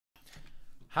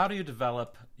How do you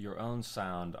develop your own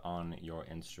sound on your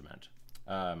instrument?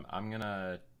 I'm going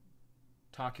to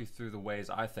talk you through the ways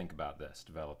I think about this,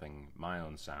 developing my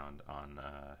own sound on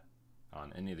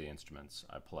any of the instruments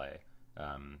I play.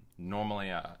 Normally,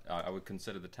 I would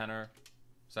consider the tenor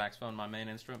saxophone my main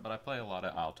instrument, but I play a lot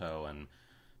of alto and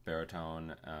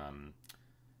baritone,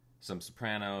 some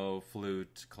soprano,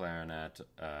 flute, clarinet,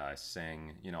 I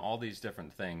sing, all these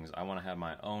different things. I want to have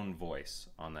my own voice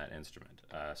on that instrument.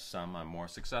 Some I'm more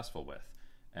successful with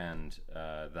and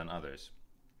than others.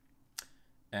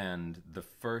 And the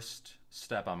first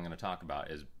step I'm going to talk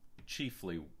about is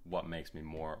chiefly what makes me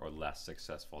more or less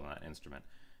successful in that instrument.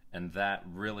 And that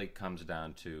really comes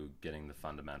down to getting the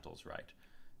fundamentals right.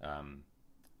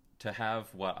 To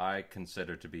have what I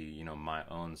consider to be, my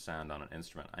own sound on an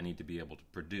instrument, I need to be able to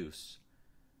produce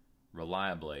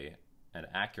reliably and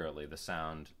accurately the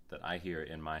sound that I hear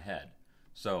in my head.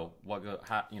 So,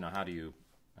 how do you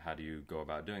go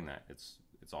about doing that? It's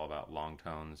all about long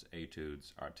tones,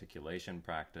 etudes, articulation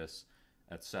practice,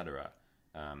 etc.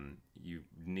 You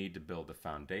need to build the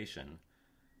foundation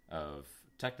of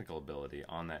technical ability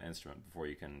on that instrument before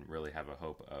you can really have a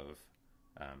hope of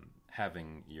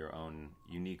having your own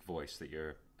unique voice that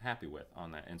you're happy with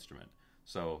on that instrument.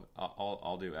 So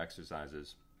I'll do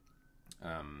exercises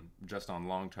just on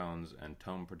long tones and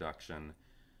tone production,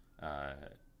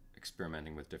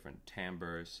 experimenting with different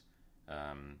timbres,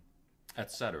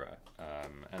 etc.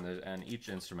 And each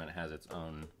instrument has its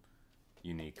own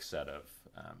unique set of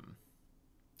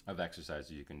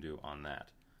exercises you can do on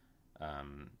that.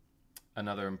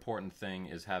 Another important thing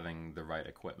is having the right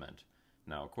equipment.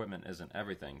 Now, equipment isn't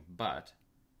everything, but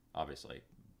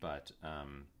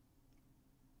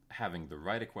having the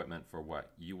right equipment for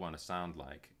what you want to sound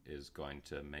like is going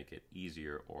to make it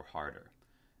easier or harder.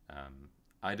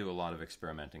 I do a lot of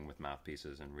experimenting with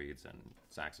mouthpieces and reeds and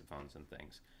saxophones and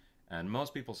things, and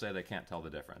most people say they can't tell the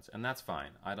difference, and that's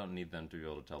fine. I don't need them to be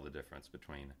able to tell the difference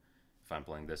between if I'm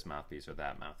playing this mouthpiece or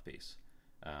that mouthpiece.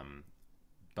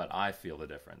 But I feel the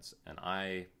difference, and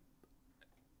I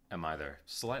am either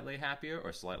slightly happier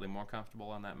or slightly more comfortable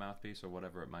on that mouthpiece or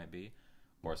whatever it might be,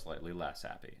 or slightly less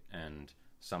happy. And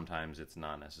sometimes it's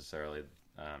not necessarily,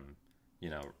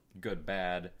 good,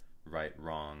 bad, right,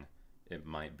 wrong. It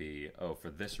might be, for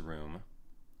this room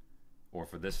or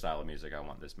for this style of music, I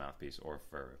want this mouthpiece, or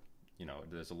for,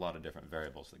 there's a lot of different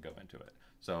variables that go into it.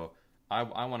 So I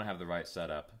want to have the right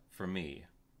setup for me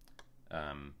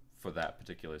for that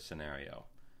particular scenario.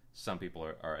 Some people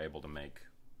are able to make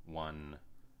one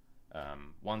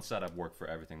setup work for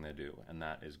everything they do, and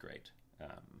that is great.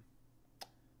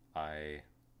 Like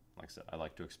I said, I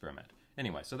like to experiment.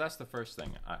 Anyway, so that's the first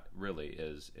thing. Really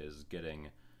is getting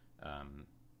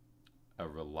a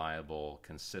reliable,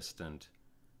 consistent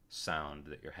sound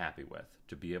that you're happy with,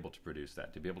 to be able to produce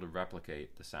that, to be able to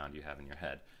replicate the sound you have in your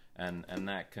head, and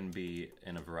that can be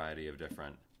in a variety of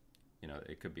different.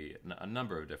 It could be a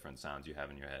number of different sounds you have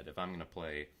in your head. If I'm going to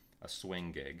play a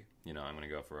swing gig, I'm going to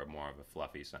go for more of a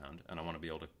fluffy sound, and I want to be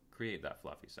able to create that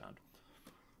fluffy sound.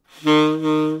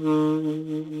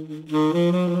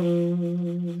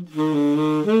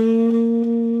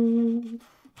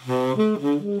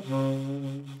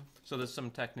 So there's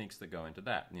some techniques that go into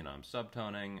that. I'm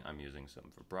subtoning, I'm using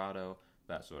some vibrato,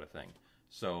 that sort of thing.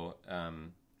 So,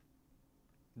 and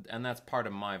that's part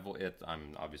of my voice. I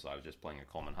was just playing a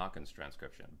Coleman Hawkins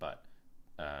transcription, but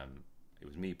it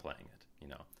was me playing it.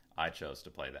 I chose to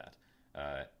play that,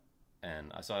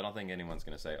 and so I don't think anyone's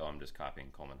going to say, "Oh, I'm just copying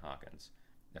Coleman Hawkins,"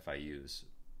 if I use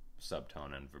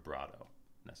subtone and vibrato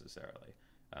necessarily.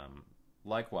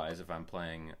 Likewise, if I'm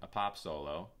playing a pop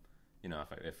solo,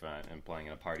 if I'm playing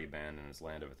in a party band and it's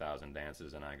Land of a Thousand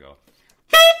Dances, and I go.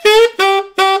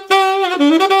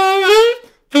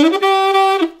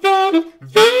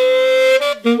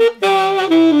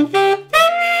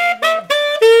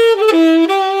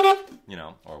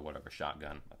 Or whatever,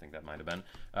 shotgun, I think that might have been.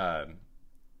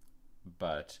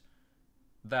 But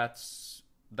that's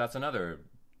another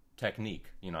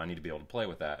technique. I need to be able to play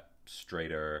with that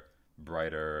straighter,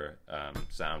 brighter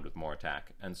sound with more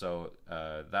attack. And so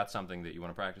that's something that you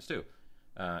want to practice too.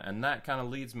 And that kind of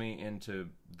leads me into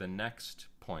the next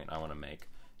point I want to make,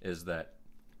 is that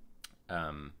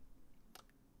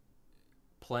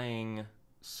playing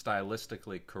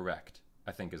stylistically correct,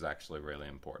 I think, is actually really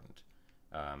important.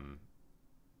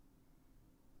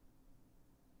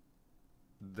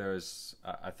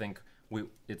 I think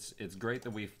it's great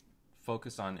that we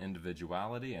focus on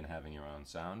individuality and having your own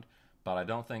sound, but I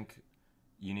don't think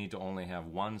you need to only have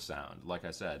one sound. Like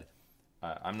I said,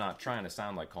 I'm not trying to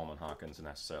sound like Coleman Hawkins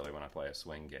necessarily when I play a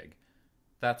swing gig.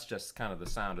 That's just kind of the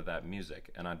sound of that music,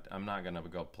 and I'm not going to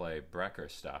go play Brecker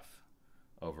stuff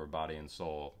over body and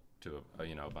soul to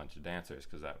a bunch of dancers,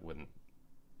 because it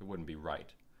wouldn't be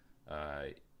right. Uh,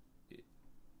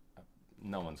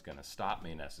 no one's going to stop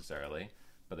me necessarily,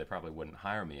 but they probably wouldn't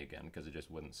hire me again because it just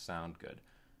wouldn't sound good.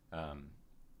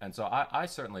 And so I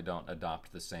certainly don't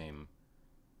adopt the same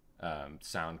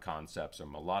sound concepts or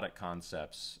melodic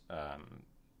concepts,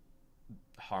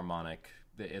 harmonic.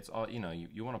 It's all,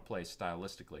 you want to play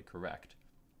stylistically correct.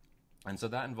 And so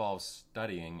that involves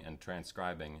studying and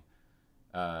transcribing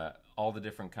all the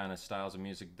different kind of styles of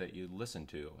music that you listen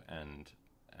to,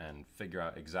 and figure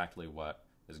out exactly what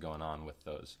is going on with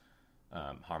those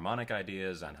harmonic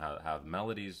ideas, and how the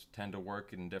melodies tend to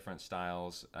work in different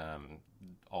styles,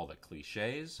 all the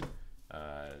cliches.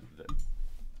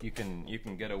 You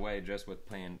can get away just with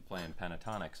playing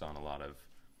pentatonics on a lot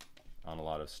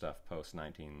of stuff post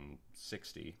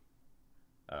 1960,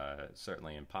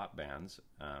 certainly in pop bands.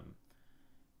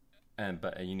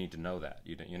 But you need to know that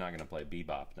you're not going to play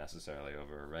bebop necessarily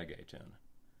over a reggae tune.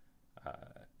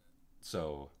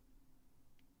 So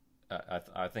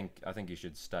I think you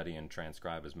should study and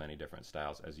transcribe as many different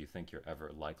styles as you think you're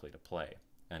ever likely to play,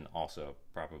 and also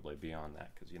probably beyond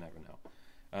that, because you never know.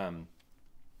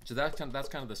 So that's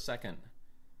kind of the second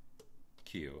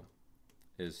cue,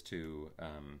 is to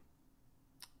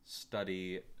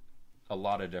study a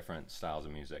lot of different styles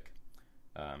of music,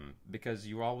 because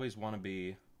you always want to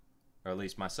be, or at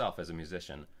least myself as a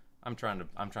musician, I'm trying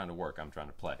to work, I'm trying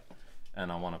to play. And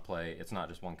I want to play, it's not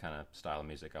just one kind of style of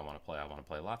music I want to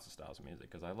play lots of styles of music,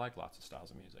 because I like lots of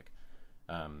styles of music.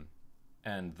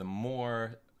 And the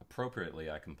more appropriately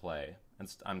I can play, and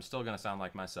I'm still going to sound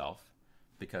like myself,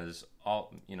 because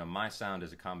my sound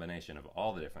is a combination of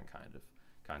all the different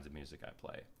kinds of music I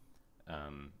play.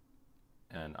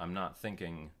 And I'm not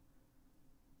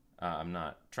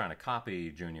trying to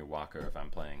copy Junior Walker if I'm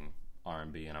playing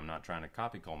R&B, and I'm not trying to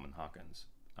copy Coleman Hawkins.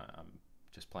 I'm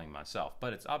just playing myself,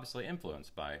 but it's obviously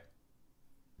influenced by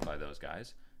those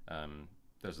guys.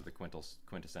 Those are the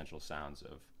quintessential sounds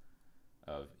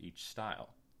of each style.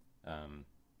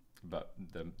 But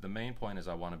the main point is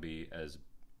I want to be as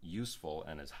useful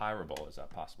and as hirable as I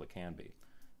possibly can be,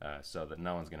 so that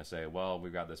no one's going to say, well,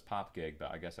 we've got this pop gig,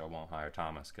 but I guess I won't hire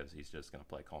Thomas because he's just going to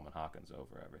play Coleman Hawkins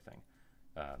over everything.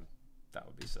 That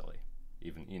would be silly.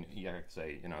 Even you gotta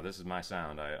say, this is my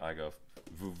sound. I go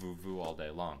voo voo voo all day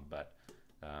long, but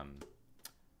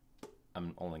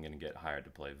I'm only going to get hired to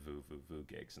play voo voo voo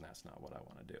gigs, and that's not what I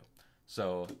want to do.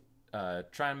 So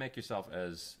try and make yourself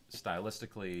as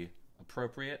stylistically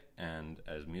appropriate and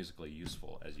as musically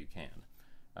useful as you can.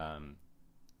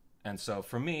 And so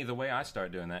for me, the way I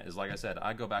start doing that is, like I said,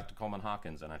 I go back to Coleman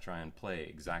Hawkins and I try and play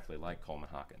exactly like Coleman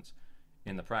Hawkins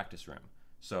in the practice room.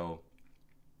 So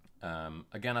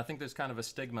again, I think there's kind of a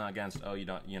stigma against, you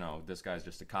don't, this guy's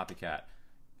just a copycat.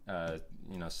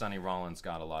 Sonny Rollins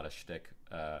got a lot of shtick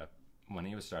when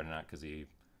he was starting out because he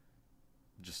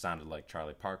just sounded like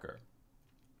Charlie Parker,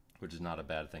 which is not a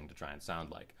bad thing to try and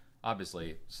sound like.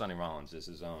 Obviously, Sonny Rollins is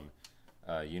his own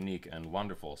unique and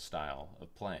wonderful style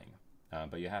of playing,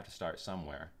 but you have to start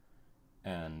somewhere.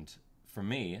 And for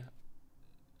me,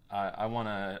 I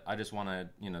just want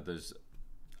to, there's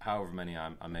however many,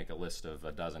 I make a list of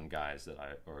a dozen guys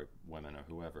or women or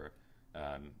whoever,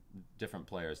 different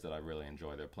players that I really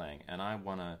enjoy their playing, and I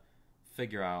want to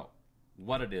figure out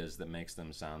what it is that makes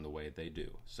them sound the way they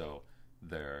do. So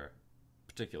their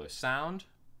particular sound,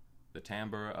 the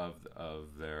timbre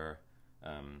of their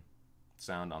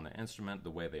sound on the instrument,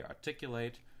 the way they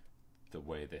articulate, the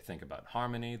way they think about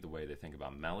harmony, the way they think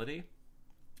about melody,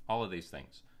 all of these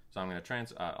things. So I'm going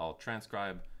to I'll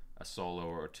transcribe a solo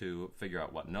or two, figure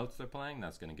out what notes they're playing.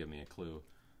 That's going to give me a clue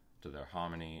to their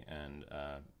harmony and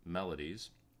melodies.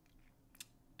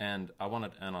 And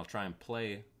I'll try and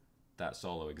play that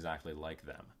solo exactly like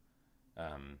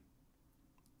them,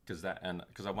 because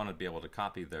I want to be able to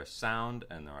copy their sound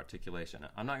and their articulation.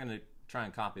 I'm not going to try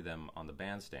and copy them on the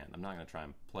bandstand. I'm not going to try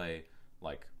and play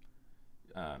like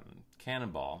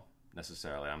Cannonball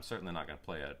necessarily. I'm certainly not going to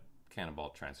play a Cannonball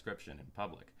transcription in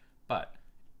public, but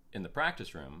in the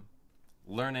practice room,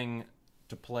 learning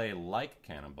to play like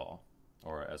Cannonball,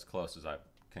 or as close as I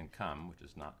can come, which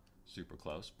is not super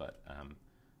close, but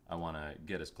I want to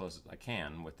get as close as I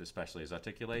can with especially his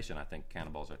articulation. I think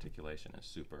Cannonball's articulation is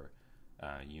super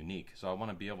unique, so I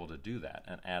want to be able to do that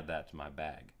and add that to my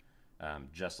bag,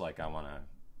 just like I want to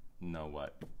know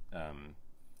what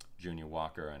Junior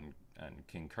Walker and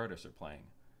King Curtis are playing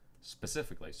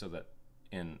specifically, so that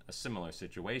in a similar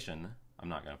situation, I'm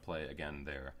not going to play, again,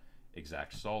 their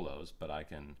exact solos, but I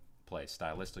can play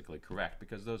stylistically correct,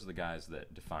 because those are the guys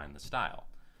that define the style.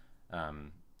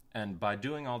 And by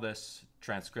doing all this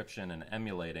transcription and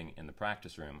emulating in the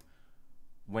practice room,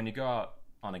 when you go out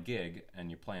on a gig and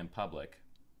you play in public,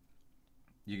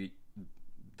 you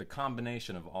the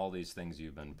combination of all these things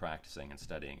you've been practicing and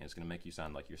studying is going to make you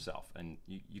sound like yourself, and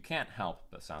you can't help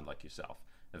but sound like yourself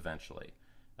eventually.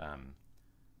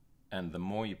 And the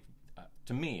more you,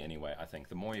 to me anyway, I think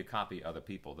the more you copy other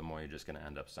people, the more you're just going to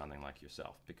end up sounding like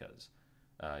yourself, because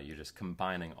you're just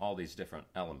combining all these different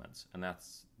elements, and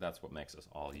that's what makes us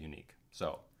all unique.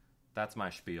 So that's my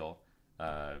spiel.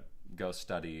 Go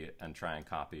study and try and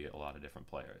copy a lot of different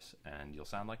players, and you'll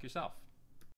sound like yourself.